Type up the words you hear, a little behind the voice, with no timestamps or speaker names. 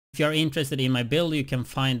you're interested in my build, you can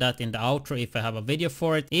find that in the outro if I have a video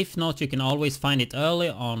for it. If not, you can always find it early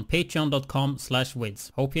on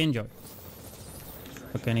patreon.com/widdz. Hope you enjoy.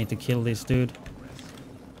 Okay, I need to kill this dude.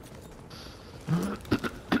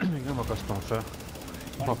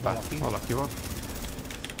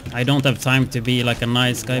 I don't have time to be like a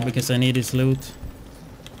nice guy because I need his loot.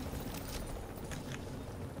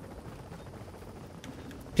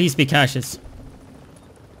 Please be caches.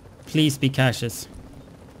 Please be caches.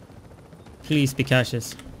 Please be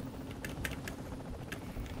caches.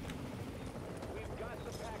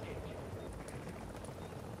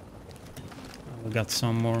 We got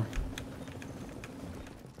some more.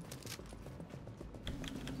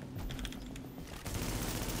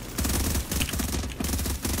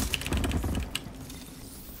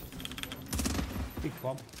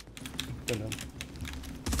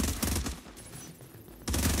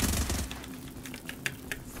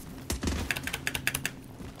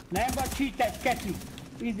 Nem vagy cheates, Keti!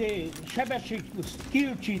 Sebesség,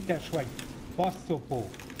 skill cheates vagy, passzopó.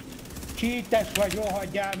 Cheates vagy,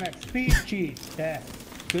 rohadjál meg, speed cheat, te!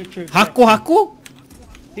 Köcsög. Haku?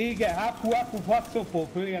 Igen, haku, passzopó,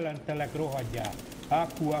 följelentelek, rohadjál.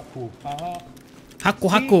 Haku, aha.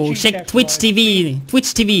 Haku, check Twitch TV.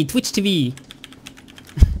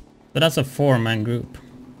 But that's a 4-man group.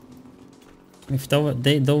 If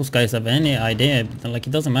those guys have any idea, like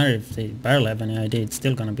it doesn't matter if they barely have any idea, it's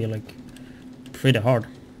still gonna be like pretty hard.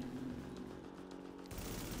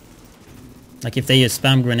 Like if they use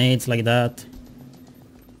spam grenades like that.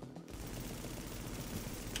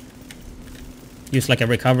 Use like a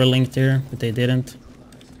recovery link there, but they didn't.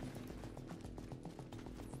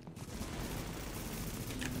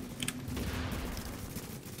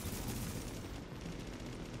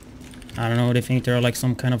 I don't know, they think they're like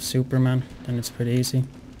some kind of Superman, then it's pretty easy.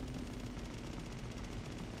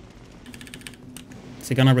 Is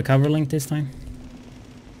he gonna recover link this time?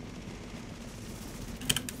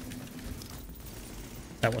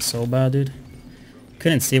 That was so bad, dude.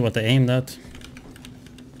 Couldn't see what they aimed at.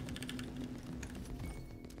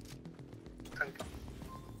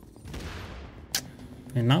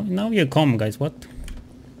 And now you come, guys, what?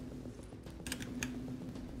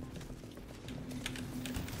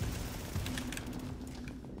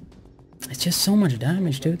 It's just so much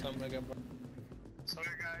damage, dude. Sorry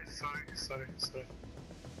guys, sorry.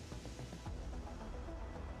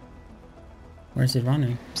 Where's it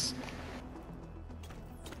running?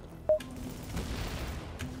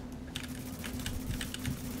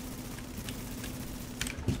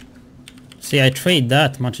 See, I trade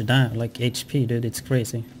that much damage, like HP, dude, it's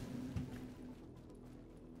crazy.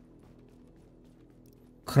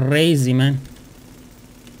 Crazy, man.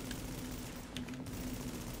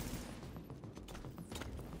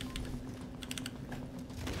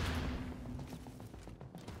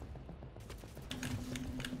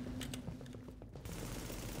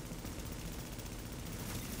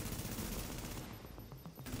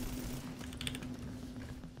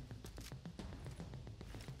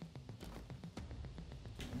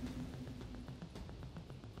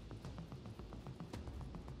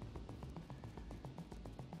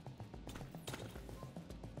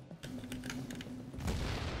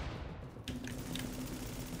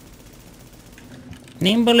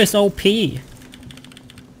 Nimble is OP.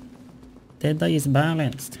 Deadeye is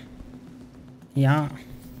balanced. Yeah.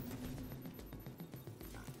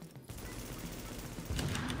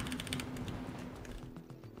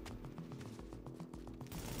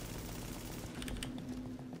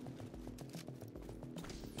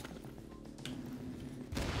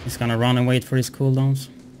 He's gonna run and wait for his cooldowns.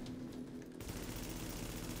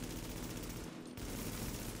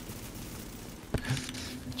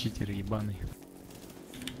 Читер ебаный.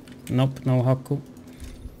 Nope, no Haku.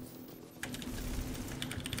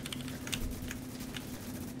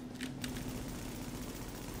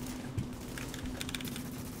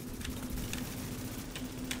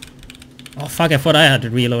 Oh fuck, I thought I had to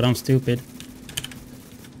reload, I'm stupid.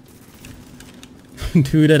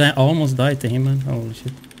 Dude, I almost died to him, man. Holy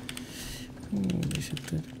shit. Holy shit,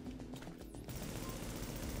 dude.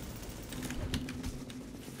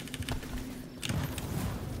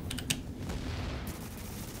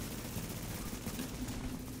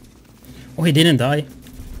 Oh, he didn't die.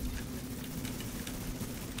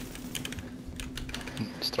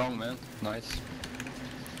 Strong, man. Nice.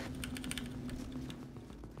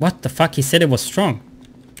 What the fuck? He said it was strong.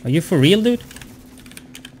 Are you for real, dude?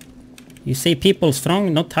 You say people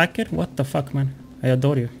strong, not hacker? What the fuck, man? I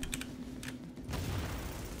adore you.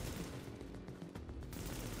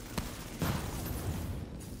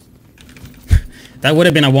 That would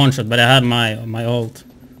have been a one shot, but I had my ult.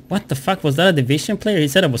 What the fuck? Was that a division player? He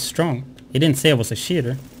said I was strong. He didn't say I was a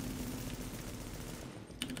cheater.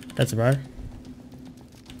 That's rare.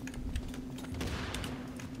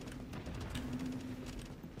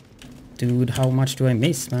 Dude, how much do I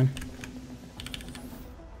miss, man?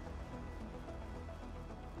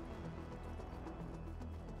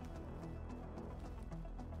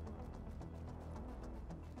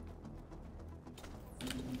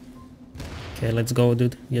 Okay, let's go,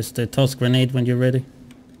 dude. Just toss grenade when you're ready.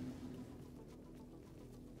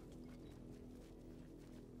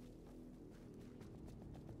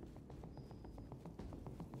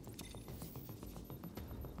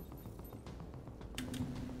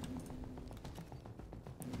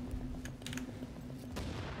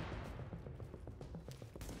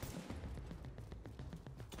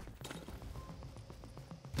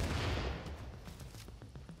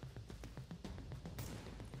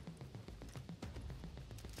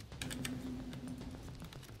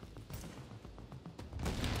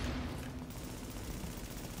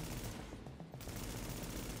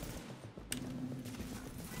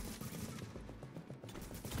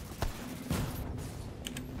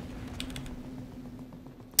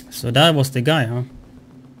 So that was the guy, huh?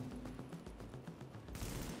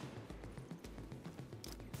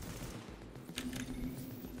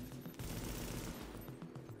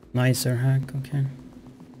 Nicer hack, okay.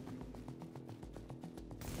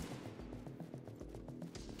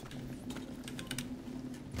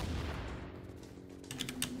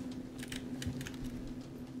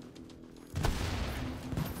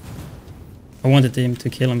 I wanted him to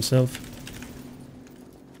kill himself.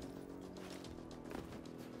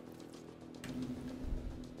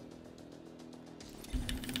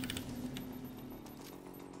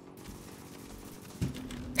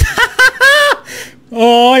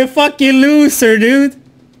 Oh, you fucking loser, dude.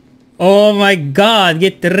 Oh my god,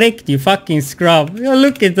 get wrecked, you fucking scrub. Oh,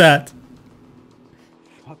 look at that.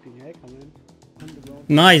 Fucking heck, man.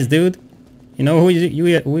 Nice, dude. You know who you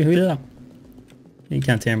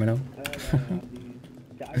can't hear me now.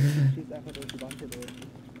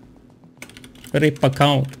 Rip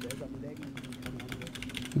account.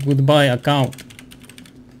 Goodbye account.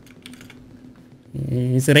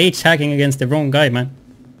 He's rage hacking against the wrong guy, man.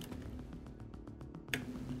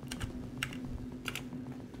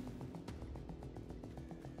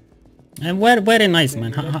 And very nice,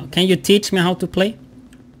 man. Can you teach me how to play?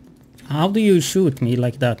 How do you shoot me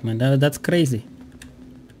like that, man? That's crazy.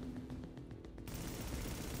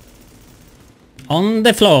 On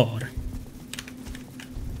the floor.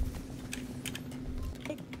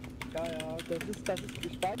 Ja, das ist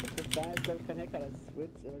gespeichert, das da ist glaube ich kein Hacker, das ist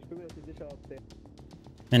widdz, aber ich bin mir jetzt nicht sicher, ob der...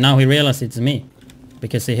 And now he realized it's me.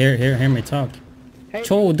 Because he hear me talk. Hey.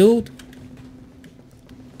 Cho, dude.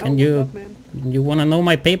 Can you... Up, man? You wanna know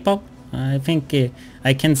my PayPal? I think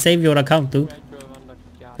I can save your account, dude.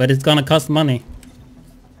 But it's gonna cost money.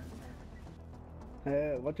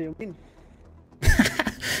 What do you mean?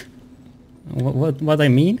 What I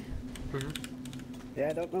mean? Yeah,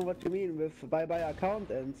 I don't know what you mean with buy account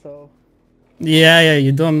and so... Yeah,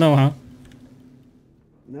 you don't know, huh?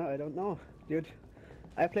 No, I don't know, dude.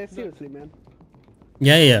 I play seriously, man.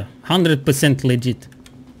 Yeah, 100% legit.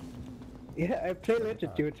 Yeah, I play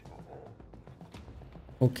legit, dude.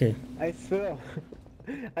 Okay. I swear.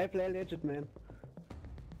 I play legit, man.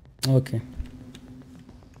 Okay.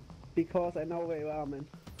 Because I know where you are, man.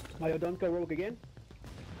 Now you don't go rogue again?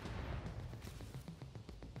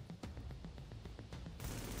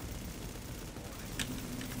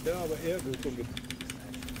 Ja, aber er will schon mit.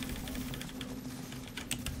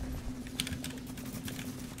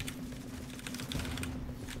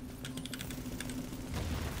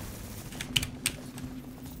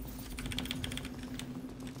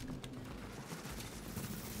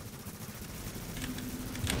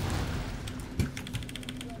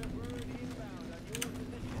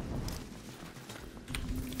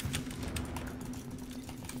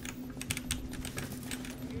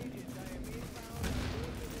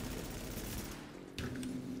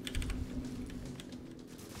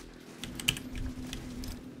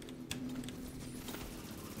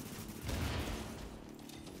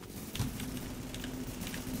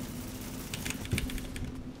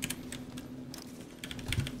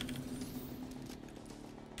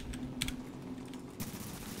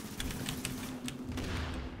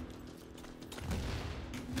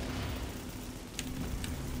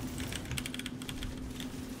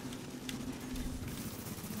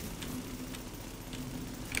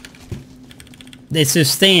 The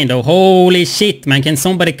sustain though, holy shit, man. Can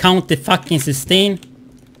somebody count the fucking sustain?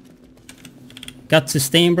 Got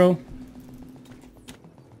sustain, bro.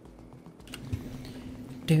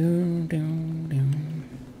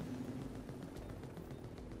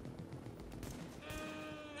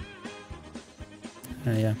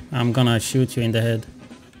 Yeah, I'm gonna shoot you in the head.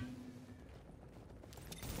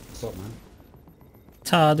 What's up, man?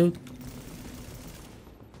 Ta, dude.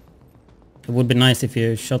 It would be nice if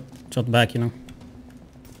you shot back, you know.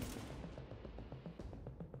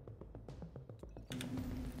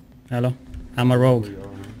 Hello? I'm a rogue. Where you are,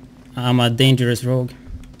 man? I'm a dangerous rogue.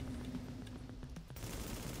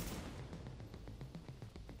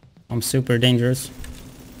 I'm super dangerous.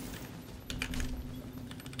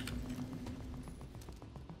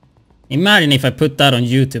 Imagine if I put that on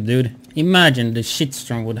YouTube, dude. Imagine the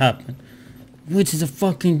shitstorm would happen. Which is a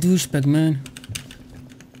fucking douchebag, man.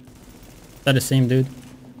 Is that the same dude?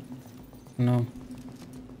 No.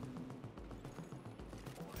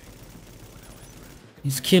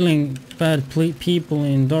 He's killing bad people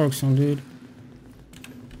in Dark Zone, dude.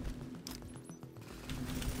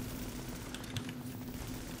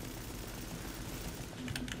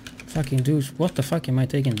 Fucking douche. What the fuck am I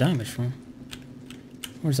taking damage from?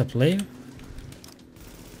 Where's a player?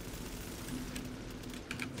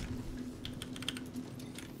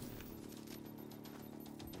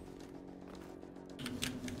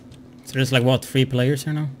 So there's like what, 3 players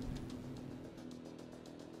here now?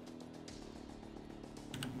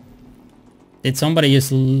 Did somebody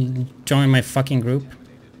just join my fucking group?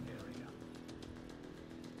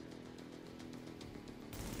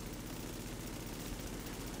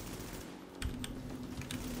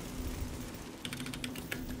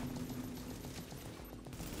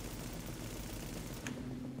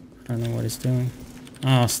 I don't know what it's doing.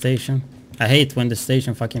 Oh, station. I hate when the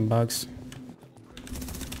station fucking bugs.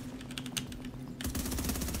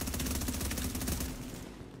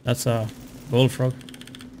 That's a bullfrog.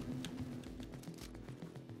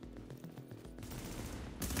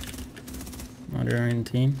 Another in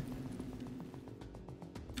team.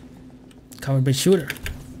 Covered by shooter.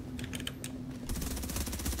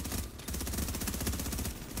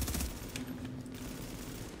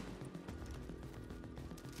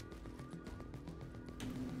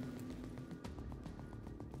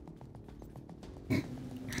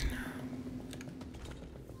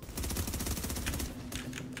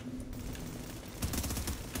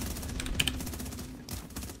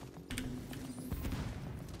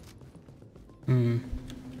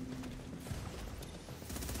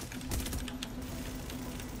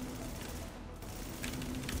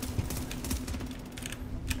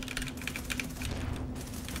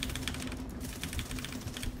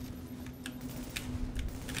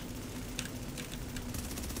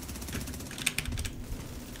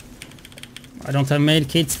 I don't have made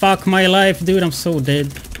kids. Fuck my life, dude. I'm so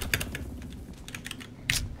dead.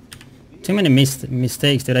 Too many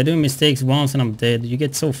mistakes, dude. I do mistakes once and I'm dead. You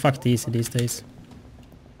get so fucked easy these days.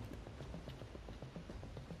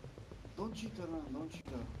 Don't cheat around, don't cheat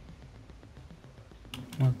around.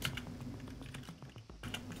 What?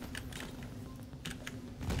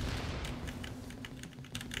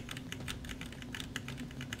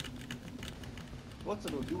 What's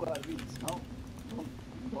about you are widdz? No?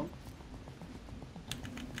 Don't.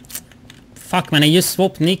 Fuck, man. I just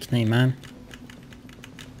swapped nickname, man.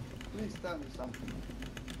 Please tell me something.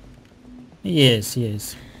 Yes,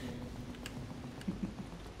 yes.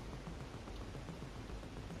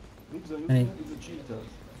 Widdz, are you Hey. friend with the cheaters?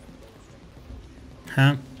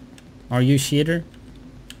 Huh? Are you cheater?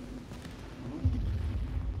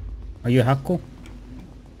 Are you hacker?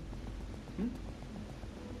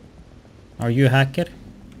 Are you a hacker?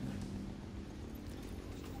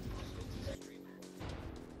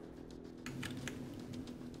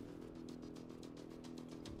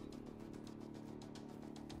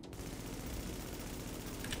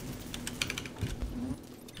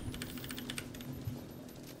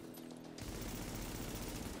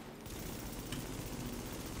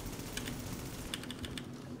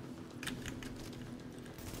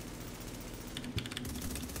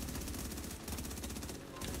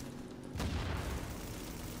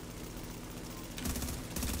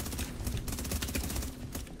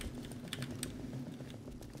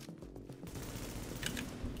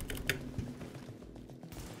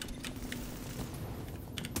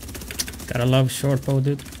 Gotta love short bow,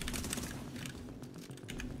 dude.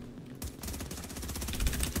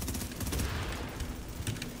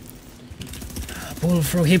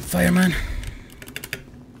 Bullfrog hipfire, man.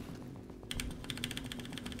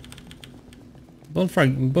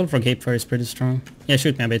 Bullfrog hipfire is pretty strong. Yeah,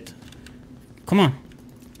 shoot me a bit. Come on.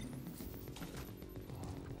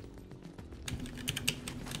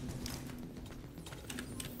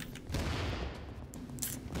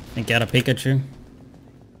 I got a Pikachu.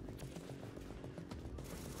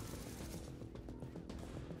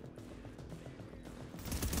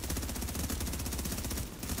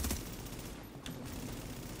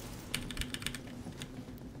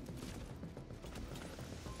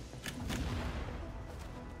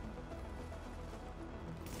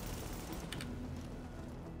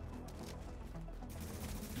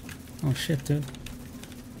 Oh shit, dude.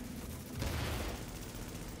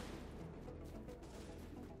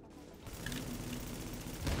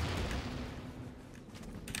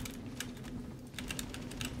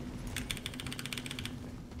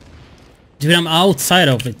 Dude, I'm outside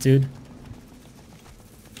of it, dude.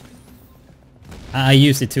 I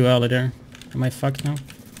used it too early there. Am I fucked now?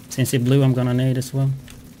 Since it blew, I'm gonna nade as well.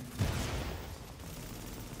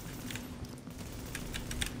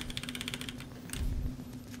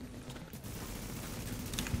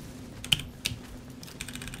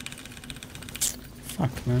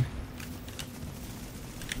 Fuck, man.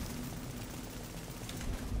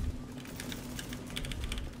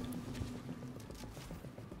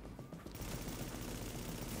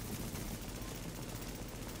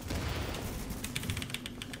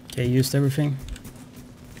 Okay, used everything.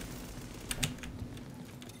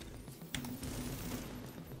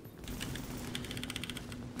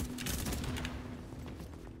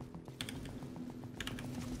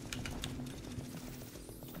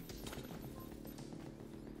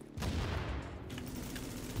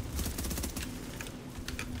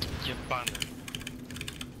 You banner.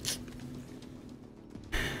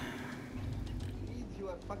 Widdz, you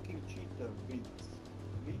are fucking cheater, Widdz.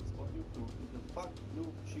 Widdz on YouTube is a fuck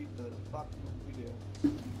noob cheater, fuck noob video.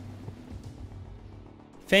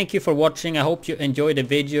 Thank you for watching. I hope you enjoyed the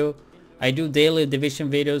video. I do daily division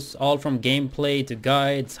videos, all from gameplay to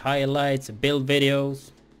guides, highlights, build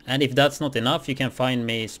videos. And if that's not enough, you can find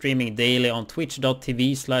me streaming daily on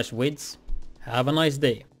twitch.tv/widdz. Have a nice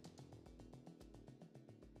day.